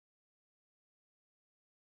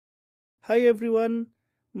Hi everyone,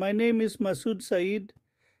 my name is Masood Saeed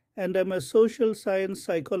and I'm a social science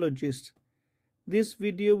psychologist. This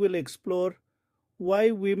video will explore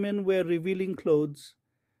why women wear revealing clothes,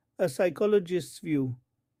 a psychologist's view.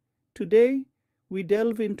 Today, we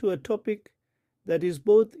delve into a topic that is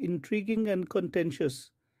both intriguing and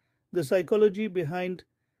contentious: the psychology behind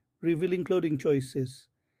revealing clothing choices.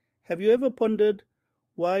 Have you ever pondered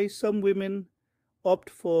why some women opt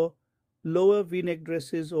for lower v neck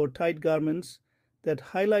dresses or tight garments that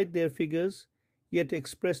highlight their figures yet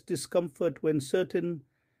express discomfort when certain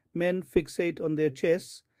men fixate on their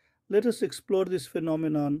chests? Let us explore this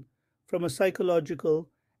phenomenon from a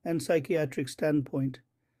psychological and psychiatric standpoint.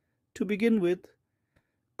 To begin with,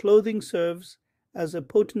 clothing serves as a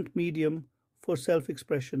potent medium for self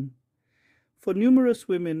expression. For numerous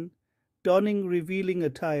women, donning revealing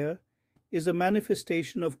attire is a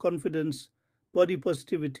manifestation of confidence, body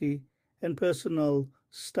positivity, and personal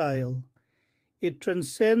style. It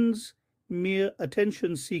transcends mere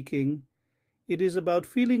attention seeking. It is about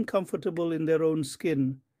feeling comfortable in their own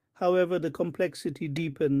skin. However, the complexity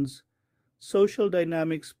deepens. Social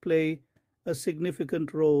dynamics play a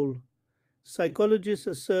significant role. Psychologists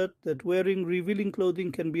assert that wearing revealing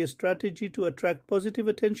clothing can be a strategy to attract positive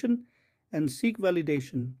attention and seek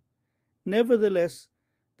validation. Nevertheless,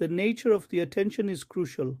 the nature of the attention is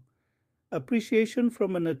crucial. Appreciation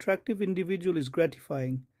from an attractive individual is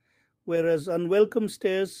gratifying, whereas unwelcome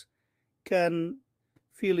stares can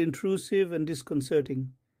feel intrusive and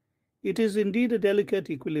disconcerting. It is indeed a delicate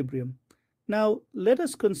equilibrium. Now, let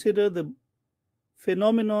us consider the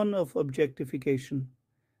phenomenon of objectification.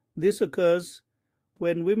 This occurs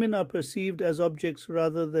when women are perceived as objects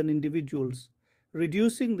rather than individuals,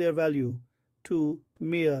 reducing their value to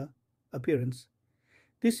mere appearance.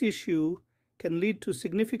 This issue can lead to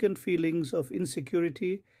significant feelings of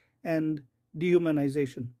insecurity and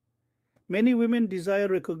dehumanization. Many women desire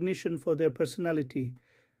recognition for their personality,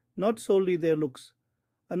 not solely their looks.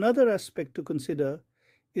 Another aspect to consider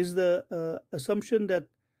is the assumption that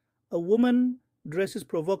a woman dresses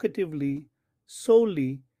provocatively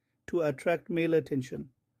solely to attract male attention.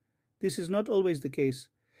 This is not always the case.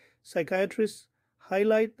 Psychiatrists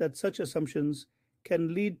highlight that such assumptions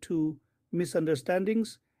can lead to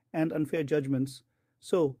misunderstandings and unfair judgments.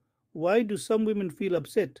 So, why do some women feel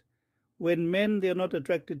upset when men they are not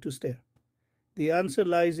attracted to stare? The answer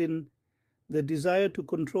lies in the desire to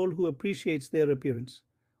control who appreciates their appearance.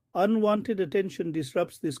 Unwanted attention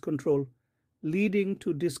disrupts this control, leading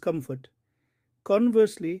to discomfort.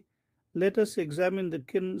 Conversely, let us examine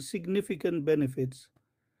the significant benefits.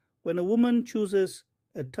 When a woman chooses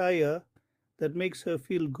attire that makes her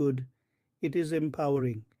feel good, it is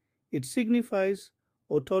empowering. It signifies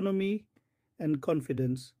autonomy and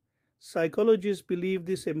confidence. Psychologists believe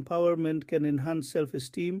this empowerment can enhance self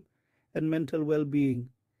esteem and mental well being.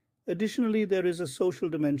 Additionally, there is a social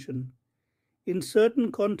dimension. In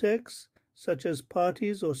certain contexts, such as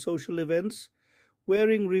parties or social events,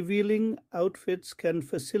 wearing revealing outfits can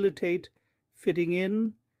facilitate fitting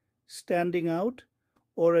in, standing out,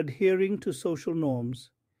 or adhering to social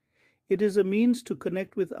norms. It is a means to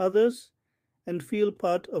connect with others and feel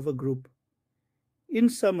part of a group. In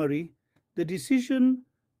summary, the decision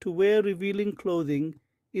to wear revealing clothing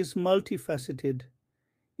is multifaceted.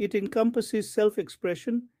 It encompasses self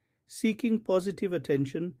expression, seeking positive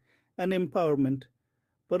attention, and empowerment,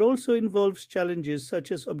 but also involves challenges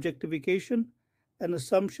such as objectification and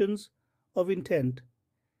assumptions of intent.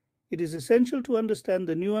 It is essential to understand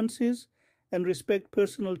the nuances and respect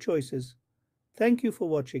personal choices. Thank you for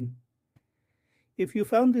watching. If you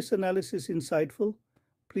found this analysis insightful,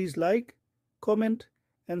 please like, comment,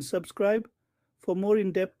 and subscribe for more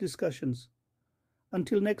in-depth discussions.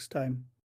 Until next time.